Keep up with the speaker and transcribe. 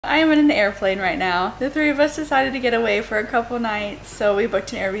I am in an airplane right now. The three of us decided to get away for a couple nights, so we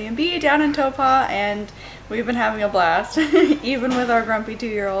booked an Airbnb down in Taupō and we've been having a blast, even with our grumpy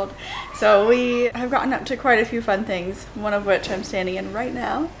 2-year-old. So we have gotten up to quite a few fun things, one of which I'm standing in right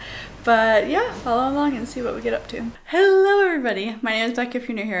now. But yeah, follow along and see what we get up to. Hello everybody, my name is Becca if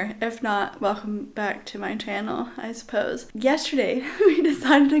you're new here. If not, welcome back to my channel, I suppose. Yesterday, we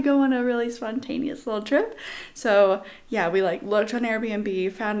decided to go on a really spontaneous little trip. So yeah, we looked on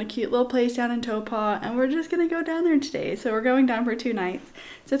Airbnb, found a cute little place down in Taupō, and we're just gonna go down there today. So we're going down for 2 nights.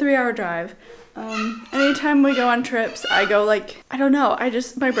 It's a 3-hour drive. Anytime we go on trips, I go I don't know,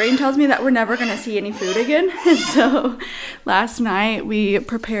 my brain tells me that we're never gonna see any food again. And so last night we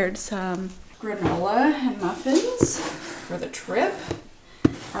prepared some granola and muffins for the trip.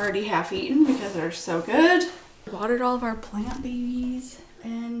 Already half eaten because they're so good. Watered all of our plant babies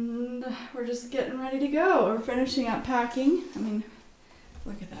and we're just getting ready to go. We're finishing up packing. I mean,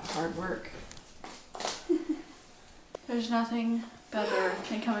 look at that hard work. There's nothing better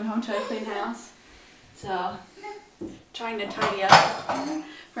than coming home to a clean house. So, trying to tidy up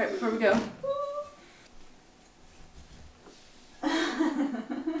right before we go.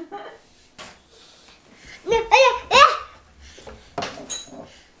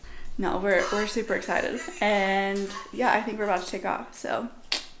 No, we're super excited. And yeah, I think we're about to take off. So,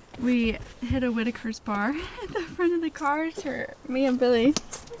 we hit a Whitaker's bar at the front of the car for me and Billy.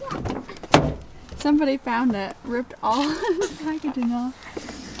 Somebody found it, ripped all the packaging off.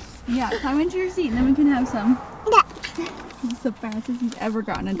 Yeah, climb into your seat and then we can have some. Yeah. This is the fastest he's ever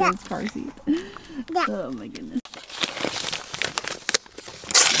gotten into his car seat. Yeah. Oh my goodness.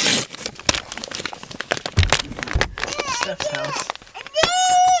 Steph's house.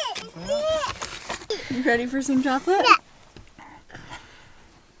 You ready for some chocolate? Yeah.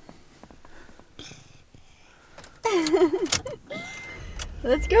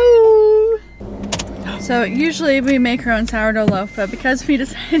 Let's go! So usually we make our own sourdough loaf, but because we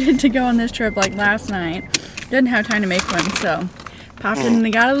decided to go on this trip last night, didn't have time to make one, so popped in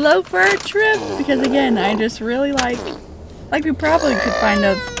and got a loaf for our trip because again, I just really like we probably could find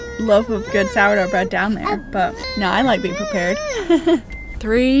a loaf of good sourdough bread down there, but no, I like being prepared.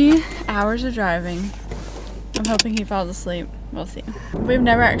 3 hours of driving. I'm hoping he falls asleep. We'll see. We've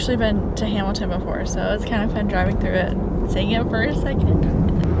never actually been to Hamilton before, so it's kind of fun driving through it, seeing it for a second.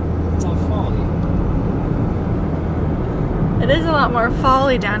 It's all fall. It is a lot more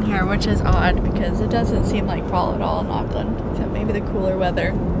fall-y down here, which is odd because it doesn't seem like fall at all in Auckland, except maybe the cooler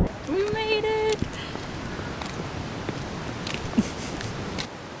weather. We made it!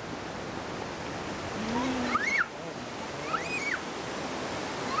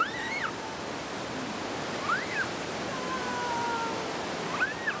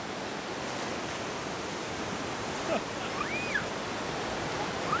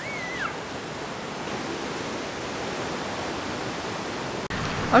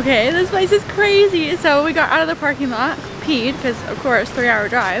 Okay, this place is crazy. So we got out of the parking lot, peed, because of course 3-hour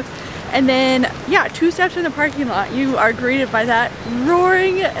drive. And then, yeah, 2 steps in the parking lot, you are greeted by that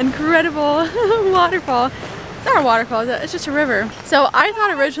roaring, incredible waterfall. It's not a waterfall, it's just a river. So I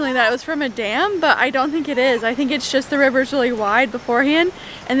thought originally that it was from a dam, but I don't think it is. I think it's just the river's really wide beforehand,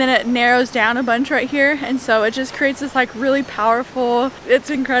 and then it narrows down a bunch right here. And so it just creates this really powerful, it's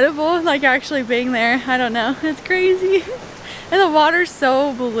incredible, actually being there. I don't know, it's crazy. And the water's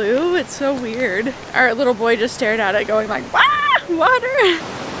so blue, it's so weird. Our little boy just stared at it going "Wah! Water!"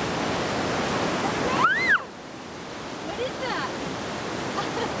 What is that?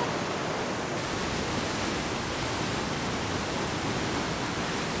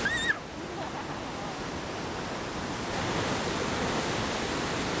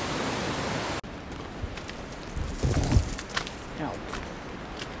 Help.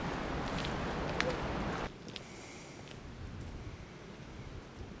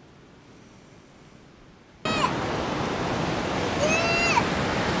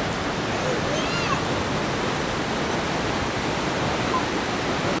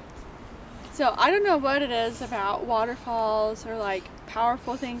 So I don't know what it is about waterfalls or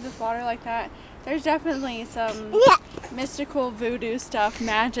powerful things with water like that. There's definitely some mystical voodoo stuff,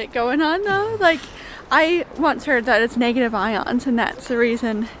 magic going on though. I once heard that it's negative ions and that's the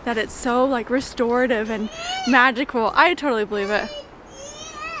reason that it's so restorative and magical. I totally believe it.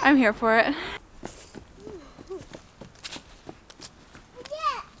 I'm here for it.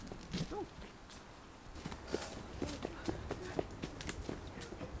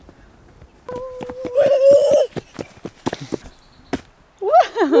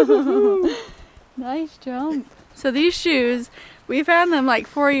 Nice jump. So these shoes, we found them like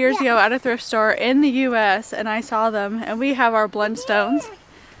 4 years ago at a thrift store in the US, and I saw them, and we have our Blundstones.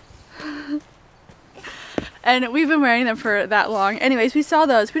 And we've been wearing them for that long. Anyways, we saw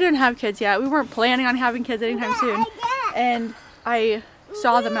those. We didn't have kids yet. We weren't planning on having kids anytime soon. And I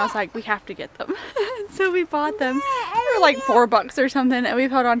saw them and I was like, we have to get them. So we bought them. They were like $4 or something, and we've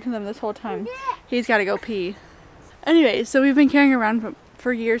held on to them this whole time. He's got to go pee. Anyways, so we've been carrying around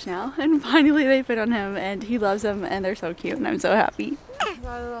for years now, and finally they fit on him, and he loves them, and they're so cute, and I'm so happy.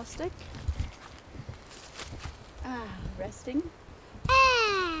 Got a little stick. Resting.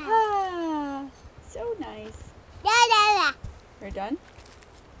 So nice. You're done?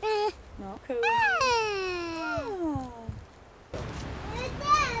 No. Cool.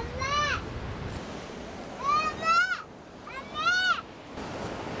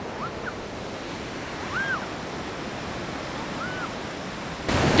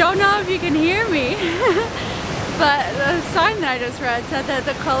 Don't know if you can hear me, but the sign that I just read said that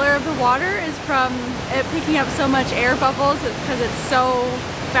the color of the water is from it picking up so much air bubbles because it's so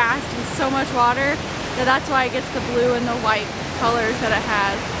fast and so much water that that's why it gets the blue and the white colors that it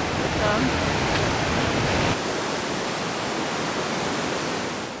has.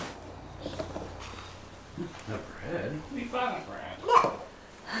 The bread? We found bread.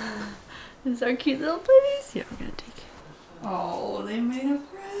 This is our cute little babies. Yeah, we're gonna take it. Oh, they made a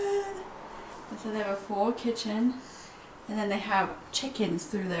bread. So they have a full kitchen, and then they have chickens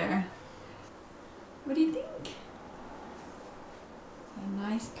through there. What do you think? A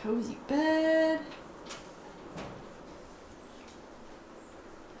nice cozy bed.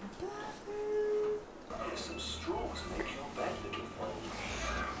 A bathroom. There's some straw to make your bed little friend.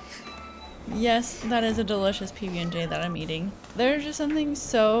 Yes, that is a delicious PB&J that I'm eating. There's just something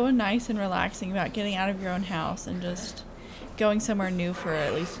so nice and relaxing about getting out of your own house and just going somewhere new for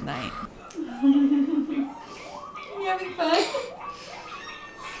at least a night. You having fun?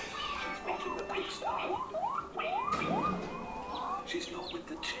 She's not in the pigsty. She's not with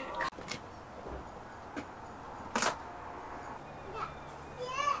the chicks.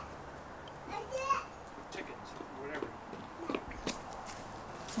 Chickens, whatever.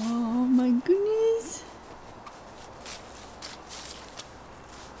 Oh my goodness.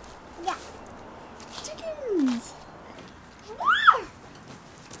 Chickens.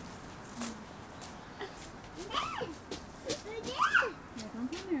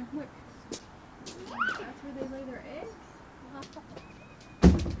 Look. That's where they lay their eggs.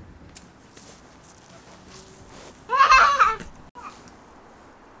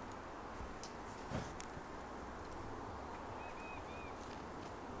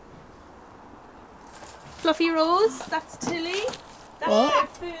 Fluffy rolls, that's Tilly. That's What? her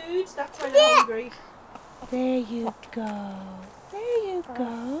food, that's when I'm hungry. There you go. There you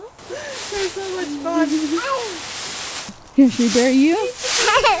go. They're so much fun. Here, should we bury you?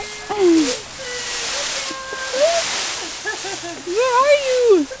 Where are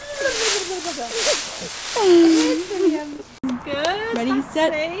you? Good. Ready,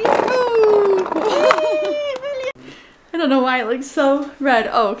 set, Safe. go! I don't know why it looks so red.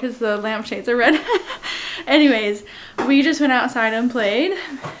 Oh, because the lampshades are red. Anyways, we just went outside and played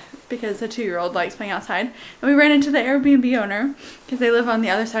because the 2-year-old likes playing outside. And we ran into the Airbnb owner because they live on the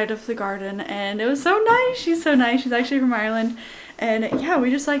other side of the garden, and it was so nice. She's so nice. She's actually from Ireland. And yeah,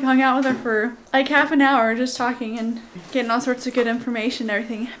 we just like hung out with her for like half an hour just talking and getting all sorts of good information and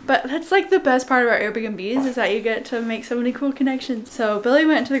everything. But that's like the best part about Airbnbs is that you get to make so many cool connections. So Billy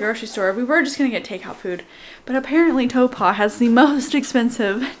went to the grocery store. We were just gonna get takeout food, but apparently Taupō has the most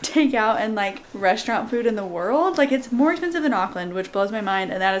expensive takeout and like restaurant food in the world. Like it's more expensive than Auckland, which blows my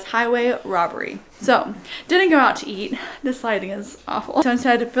mind, and that is highway robbery. So didn't go out to eat. This lighting is awful. So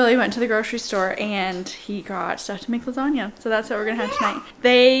instead Billy went to the grocery store and he got stuff to make lasagna. So that's what we're gonna have tonight.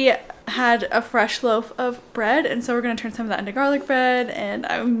 They had a fresh loaf of bread, and so we're gonna turn some of that into garlic bread, and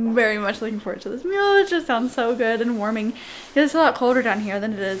I'm very much looking forward to this meal. It just sounds so good and warming. It's a lot colder down here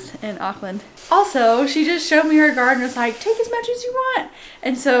than it is in Auckland. Also, she just showed me her garden and was like, take as much as you want.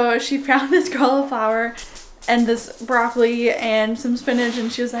 And so she found this cauliflower and this broccoli and some spinach,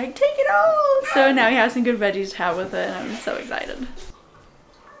 and she was like, take it all. So now we have some good veggies to have with it, and I'm so excited.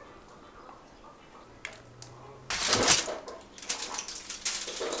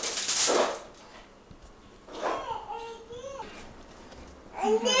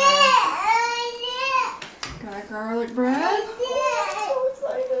 Got our garlic bread. So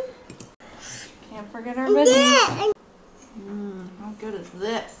excited. Can't forget our veggies. How good is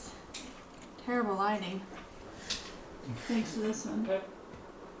this? Terrible lighting. Thanks to this one.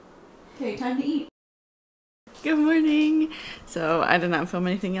 Okay, time to eat. Good morning. So I did not film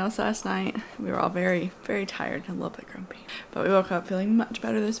anything else last night. We were all very, very tired and a little bit grumpy. But we woke up feeling much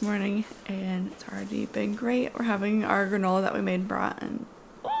better this morning, and it's already been great. We're having our granola that we made and brought, and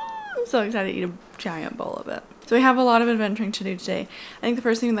So excited to eat a giant bowl of it. So we have a lot of adventuring to do today. I think the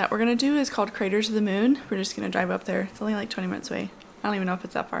first thing that we're gonna do is called Craters of the Moon. We're just gonna drive up there. It's only like 20 minutes away. I don't even know if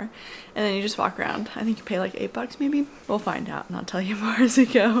it's that far. And then you just walk around. I think you pay like $8 maybe. We'll find out and I'll tell you more as we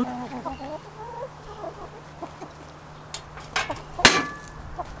go.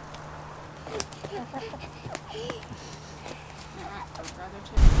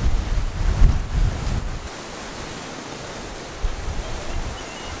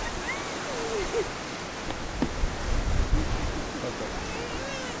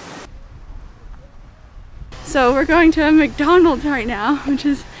 So we're going to a McDonald's right now, which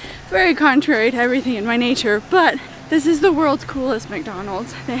is very contrary to everything in my nature, but this is the world's coolest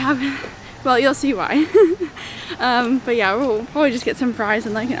McDonald's. They have, well, you'll see why. But yeah, we'll probably just get some fries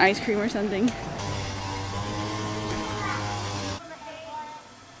and like an ice cream or something.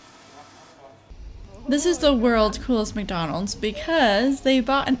 This is the world's coolest McDonald's because they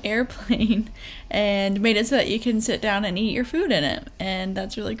bought an airplane and made it so that you can sit down and eat your food in it, and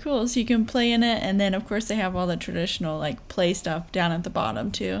that's really cool. So you can play in it, and then of course they have all the traditional like play stuff down at the bottom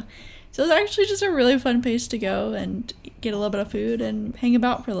too. So it's actually just a really fun place to go and get a little bit of food and hang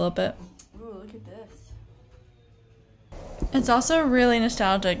about for a little bit. Ooh, look at this. It's also really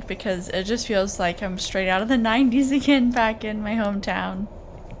nostalgic because it just feels like I'm straight out of the 90s again, back in my hometown,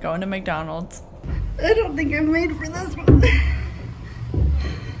 going to McDonald's. I don't think I'm made for this one.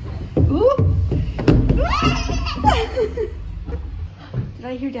 Ooh. Did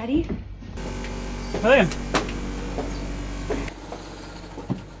I hear Daddy? Hey.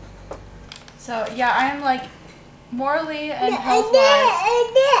 So yeah, I'm like morally and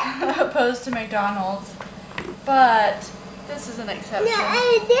health-wise opposed to McDonald's, but this is an exception.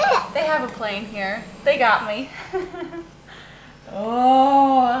 They have a plane here. They got me.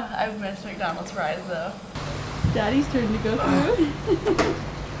 Oh, I've missed McDonald's fries though. Daddy's turn to go through.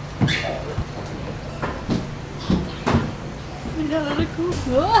 Isn't that really cool?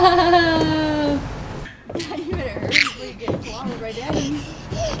 Whoa! You better hurry before you get clobbered by Daddy.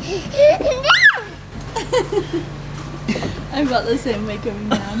 I'm about the same way coming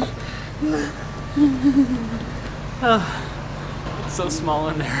down. Oh, it's so small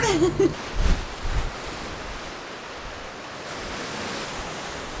in there.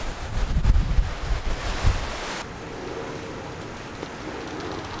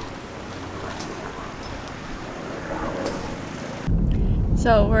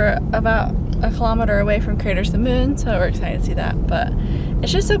 So we're about a kilometer away from Craters of the Moon, so we're excited to see that. But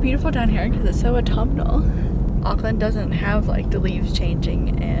it's just so beautiful down here because it's so autumnal. Auckland doesn't have like the leaves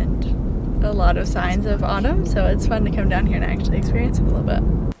changing and a lot of signs of autumn, so it's fun to come down here and actually experience it a little bit.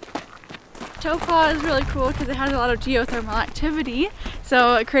 Taupō is really cool because it has a lot of geothermal activity.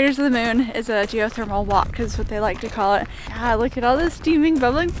 So Craters of the Moon is a geothermal walk, is what they like to call it. Ah, look at all the steaming,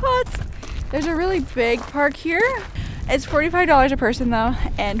 bubbling pots. There's a really big park here. It's $45 a person though,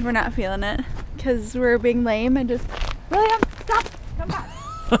 and we're not feeling it because we're being lame and just, William, stop, come back.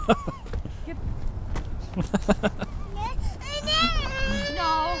 No,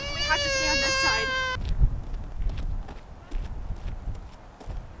 we have to stay on this side.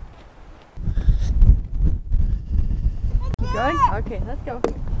 Keep going? Okay, let's go.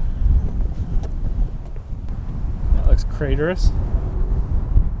 That looks craterous.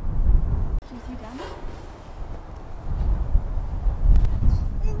 Do you see down there?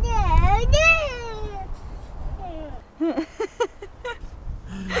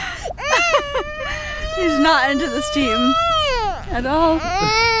 He's not into the steam at all.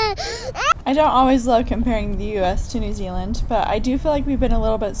 I don't always love comparing the US to New Zealand, but I do feel like we've been a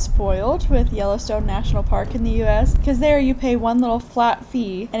little bit spoiled with Yellowstone National Park in the US, because there you pay one little flat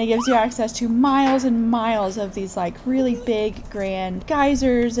fee and it gives you access to miles and miles of these like really big grand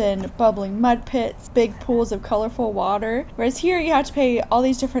geysers and bubbling mud pits, big pools of colorful water, whereas here you have to pay all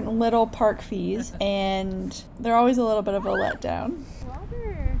these different little park fees and they're always a little bit of a letdown.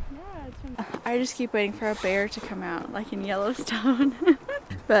 I just keep waiting for a bear to come out, like in Yellowstone.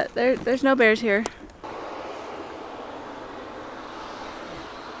 But there's no bears here.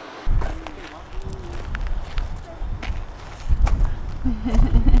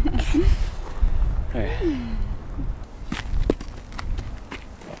 Hey.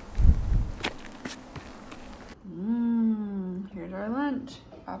 Here's our lunch.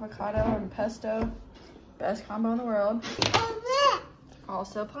 Avocado and pesto. Best combo in the world.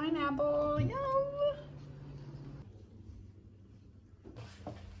 Also pineapple. Yum!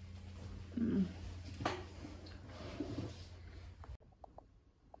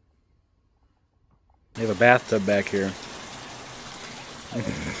 They have a bathtub back here.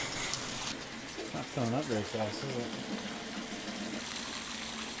 Not filling up very fast, is it?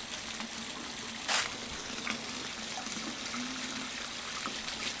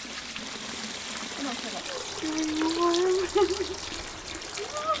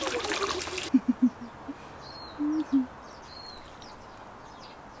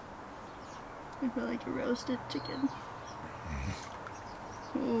 I feel like a roasted chicken.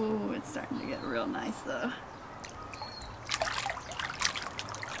 Oh, it's starting to get real nice though.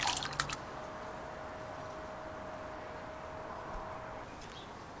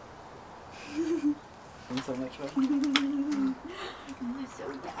 So much fun. It's so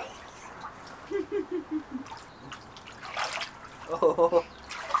nice. Oh.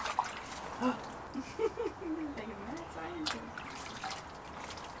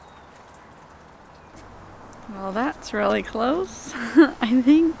 Well, that's really close. I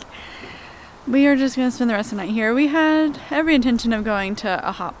think we are just gonna spend the rest of the night here. We had every intention of going to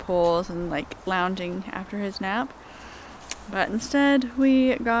a hot pools and like lounging after his nap, but instead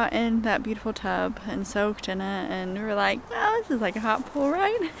we got in that beautiful tub and soaked in it, and we were like, well, this is like a hot pool,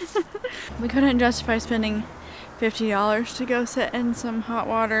 right? We couldn't justify spending $50 to go sit in some hot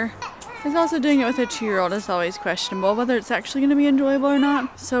water. Because also doing it with a 2-year-old is always questionable whether it's actually going to be enjoyable or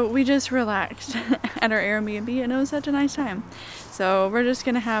not. So we just relaxed at our Airbnb and it was such a nice time. So we're just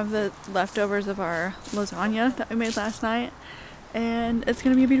going to have the leftovers of our lasagna that we made last night, and it's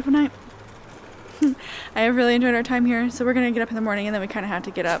going to be a beautiful night. I have really enjoyed our time here, so we're going to get up in the morning and then we kind of have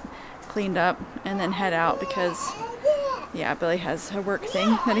to get up, cleaned up, and then head out because, yeah, Billy has a work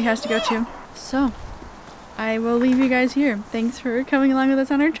thing that he has to go to. So I will leave you guys here. Thanks for coming along with us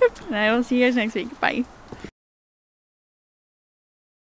on our trip, and I will see you guys next week. Bye.